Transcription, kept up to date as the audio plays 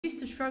Used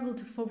to struggle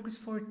to focus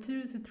for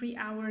 2 to 3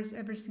 hours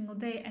every single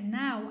day, and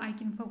now I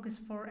can focus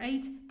for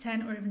 8,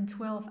 10, or even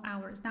 12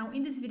 hours. Now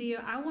in this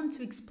video I want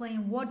to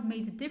explain what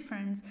made the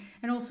difference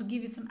and also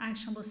give you some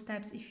actionable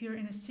steps if you're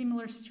in a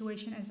similar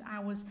situation as I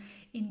was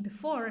in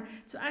before,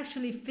 to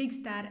actually fix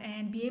that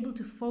and be able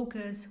to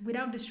focus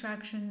without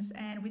distractions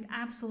and with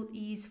absolute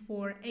ease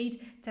for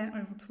 8, 10,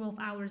 or 12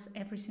 hours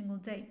every single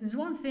day. There's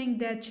one thing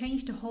that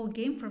changed the whole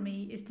game for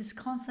me is this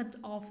concept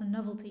of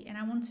novelty, and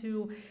I want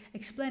to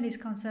explain this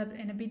concept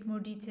in a bit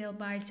more detail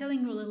by telling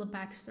you a little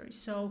backstory.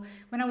 So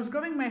when I was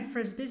growing my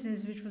first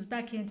business, which was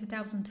back in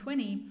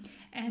 2020,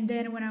 and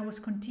then when I was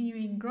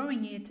continuing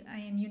growing it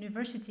in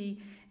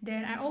university,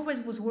 then I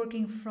always was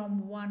working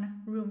from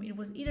one room. It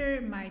was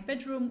either my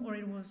bedroom or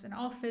it was an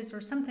office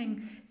or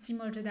something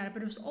similar to that,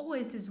 but it was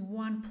always this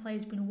one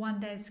place with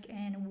one desk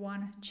and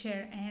one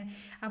chair. And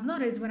I've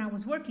noticed when I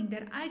was working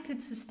that I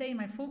could sustain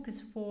my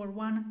focus for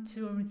 1,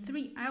 2, or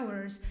 3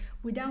 hours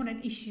without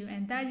an issue,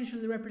 and that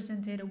usually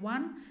represented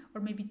 1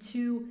 or maybe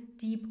 2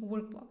 deep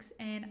work blocks.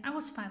 And I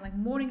was fine, like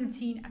morning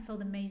routine, I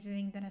felt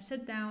amazing. Then I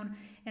sat down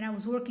and I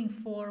was working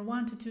for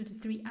 1 to 2 to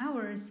 3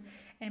 hours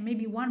and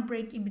maybe one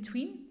break in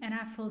between, and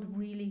I felt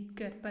really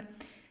good. But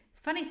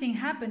the funny thing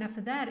happened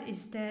after that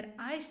is that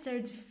I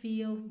started to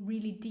feel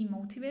really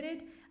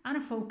demotivated,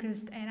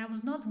 unfocused, and I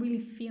was not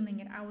really feeling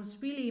it. I was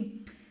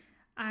really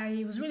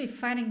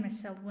fighting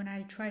myself when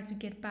I tried to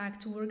get back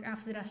to work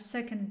after that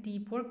second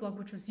deep work block,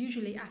 which was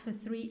usually after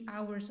 3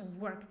 hours of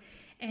work.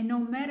 And no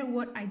matter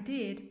what I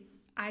did,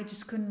 I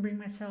just couldn't bring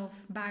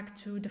myself back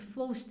to the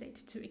flow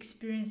state, to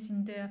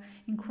experiencing the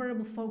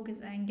incredible focus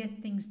and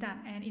get things done.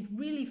 And it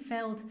really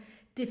felt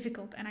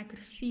difficult, and I could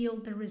feel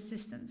the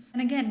resistance.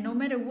 And again, no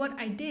matter what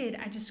I did,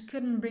 I just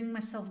couldn't bring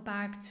myself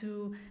back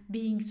to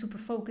being super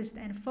focused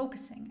and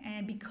focusing.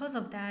 And because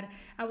of that,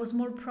 I was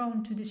more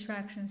prone to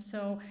distractions.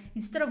 So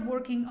instead of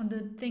working on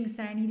the things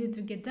that I needed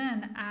to get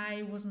done,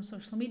 I was on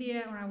social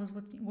media, or I was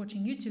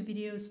watching YouTube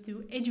videos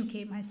to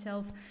educate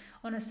myself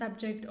on a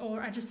subject,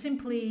 or I just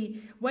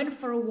simply went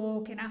for a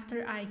walk, and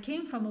after I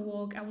came from a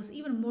walk, I was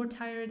even more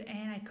tired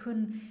and I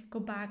couldn't go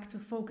back to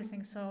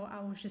focusing. So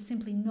I was just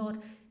simply not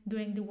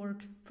doing the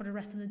work for the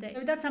rest of the day.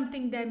 So that's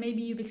something that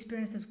maybe you've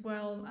experienced as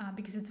well,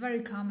 because it's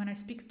very common. I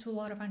speak to a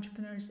lot of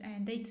entrepreneurs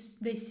and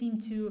they seem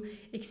to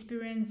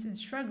experience and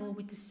struggle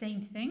with the same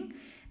thing.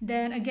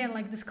 Then again,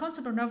 like, this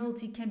concept of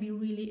novelty can be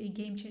really a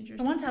game changer.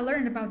 So once I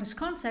learned about this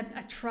concept,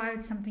 I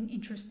tried something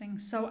interesting.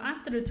 So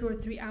after the 2 or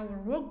 3 hour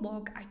work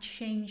block, I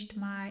changed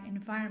my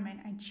environment.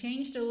 I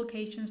changed the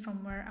locations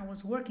from where I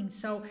was working.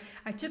 So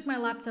I took my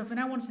laptop when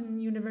I was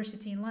in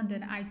university in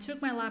London. I took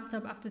my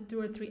laptop after 2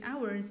 or 3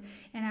 hours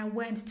and I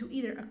went to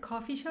either a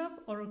coffee shop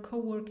or a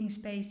co-working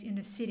space in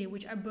the city,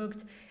 which I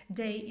booked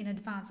day in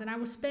advance, and I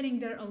was spending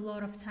there a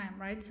lot of time,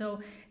 right?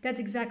 So that's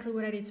exactly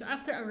what I did. So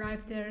after I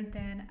arrived there,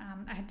 then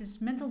I had this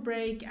mental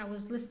break. I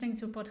was listening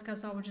to a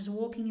podcast, so I was just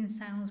walking in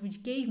silence,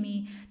 which gave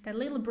me that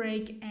little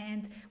break.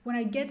 And when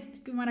I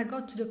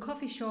got to the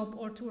coffee shop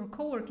or to a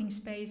co-working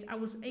space, I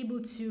was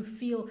able to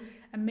feel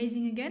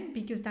amazing again,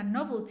 because that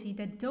novelty,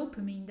 that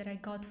dopamine that I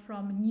got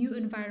from a new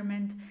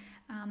environment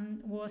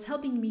was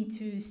helping me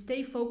to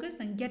stay focused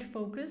and get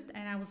focused,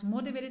 and I was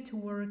motivated to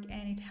work,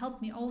 and it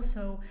helped me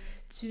also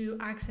to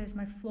access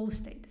my flow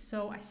state.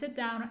 So I sat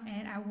down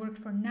and I worked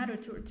for another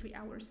 2 or 3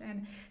 hours,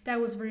 and that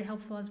was very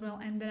helpful as well.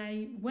 And then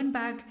I went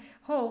back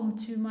home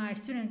to my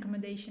student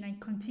accommodation and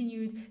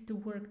continued to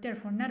work there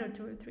for another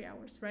 2 or 3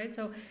 hours, right?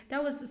 So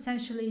that was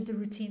essentially the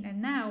routine.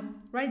 And now,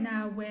 right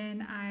now,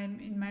 when I'm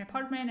in my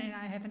apartment and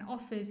I have an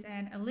office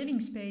and a living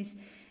space,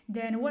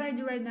 then what I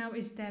do right now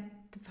is that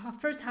the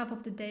first half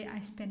of the day I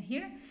spend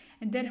here,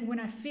 and then when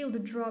I feel the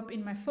drop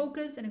in my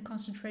focus and in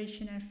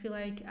concentration, and I feel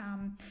like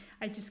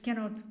I just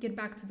cannot get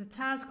back to the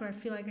task, or I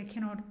feel like I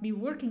cannot be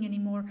working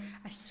anymore,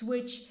 I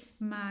switch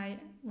my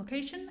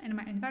location and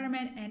my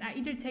environment, and I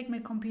either take my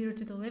computer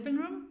to the living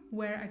room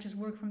where I just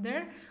work from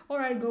there,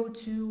 or I go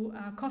to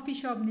a coffee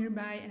shop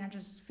nearby and I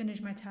just finish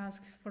my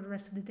tasks for the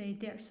rest of the day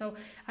there. So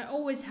I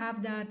always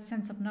have that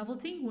sense of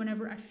novelty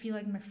whenever I feel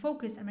like my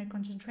focus and my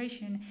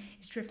concentration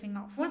is drifting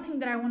off. One thing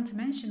that I want to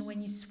mention,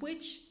 when you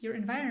switch your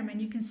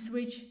environment, you can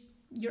switch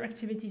your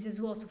activities as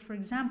well. So for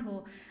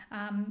example,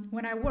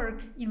 when I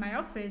work in my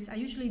office, I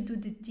usually do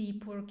the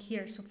deep work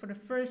here. So for the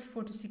first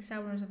 4 to 6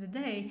 hours of the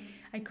day,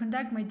 I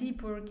conduct my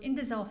deep work in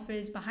this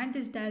office behind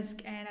this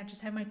desk, and I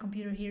just have my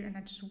computer here and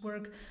I just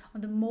work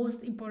on the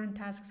most important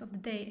tasks of the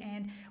day.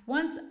 And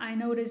once I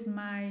notice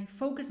my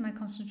focus, my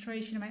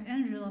concentration, my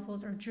energy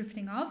levels are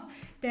drifting off,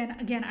 then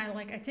again,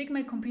 I take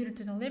my computer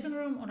to the living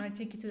room, or I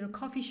take it to the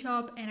coffee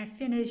shop, and I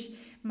finish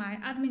my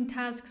admin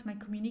tasks, my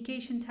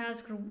communication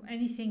tasks, or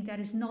anything that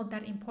is not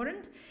that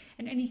important,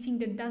 and anything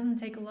that doesn't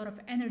take a lot of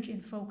energy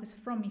and focus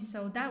from me.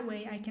 So that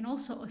way I can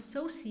also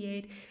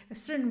associate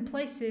certain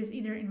places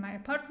either in my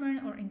apartment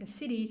or in the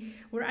city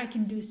where I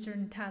can do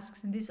certain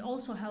tasks. And this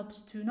also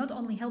helps to not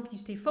only help you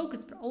stay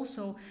focused, but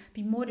also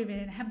be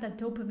motivated and have that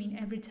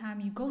dopamine every time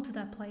you go to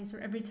that place or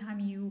every time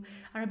you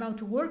are about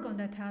to work on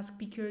that task,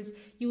 because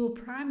you will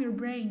prime your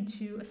brain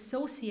to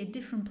associate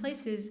different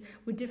places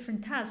with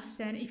different tasks.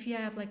 And if you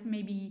have, like,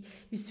 maybe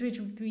you switch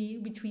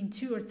between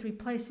 2 or 3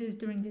 places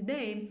during the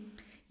day,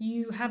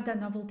 you have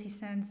that novelty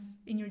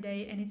sense in your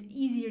day, and it's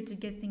easier to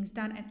get things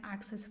done and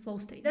access flow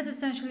state. That's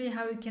essentially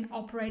how you can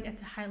operate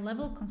at a high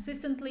level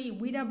consistently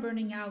without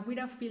burning out,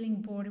 without feeling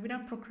bored,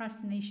 without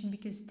procrastination,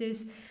 because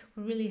this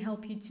will really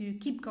help you to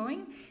keep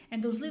going.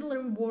 And those little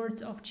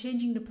rewards of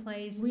changing the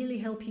place really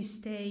help you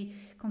stay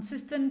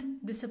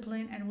consistent,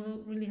 disciplined, and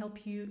will really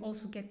help you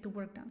also get the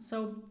work done.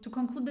 So to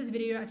conclude this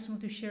video, I just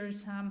want to share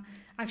some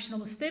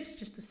actionable steps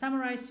just to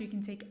summarize so you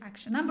can take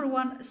action. Number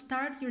 1,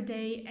 start your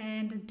day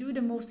and do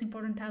the most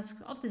important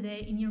tasks of the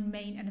day in your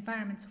main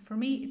environment. So for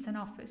me, it's an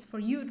office. For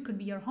you, it could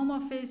be your home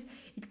office,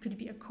 it could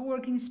be a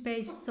co-working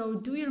space. So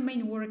do your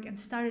main work and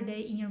start a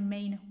day in your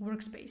main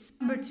workspace.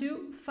 Number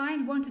 2,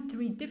 find 1 to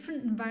 3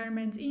 different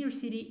environments in your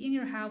city, in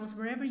your house,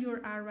 wherever you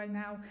are right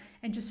now,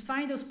 and just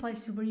find those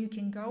places where you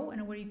can go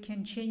and where you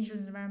can change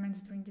those environments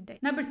during the day.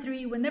 Number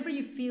 3, whenever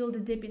you feel the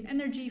dip in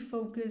energy,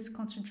 focus,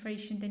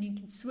 concentration, then you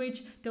can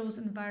switch those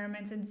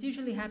environments, and it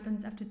usually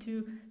happens after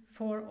 2,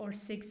 4, or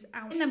 6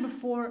 hours. And number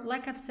 4,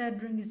 like I've said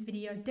during this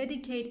video,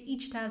 dedicate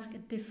each task a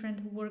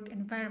different work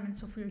environment.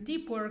 So for your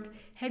deep work,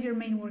 have your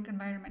main work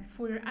environment.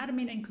 For your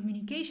admin and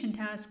communication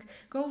tasks,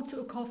 go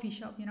to a coffee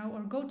shop,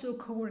 or go to a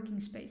co-working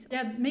space.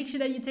 Yeah, make sure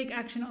that you take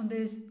action on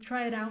this,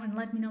 try it out, and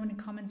let me know in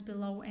the comments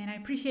below. And I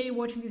appreciate you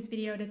watching this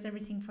video. That's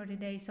everything for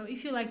today. So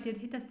if you liked it,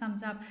 hit that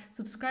thumbs up,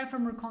 subscribe for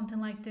more content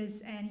like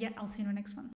this, and yeah, I'll see you in the next one.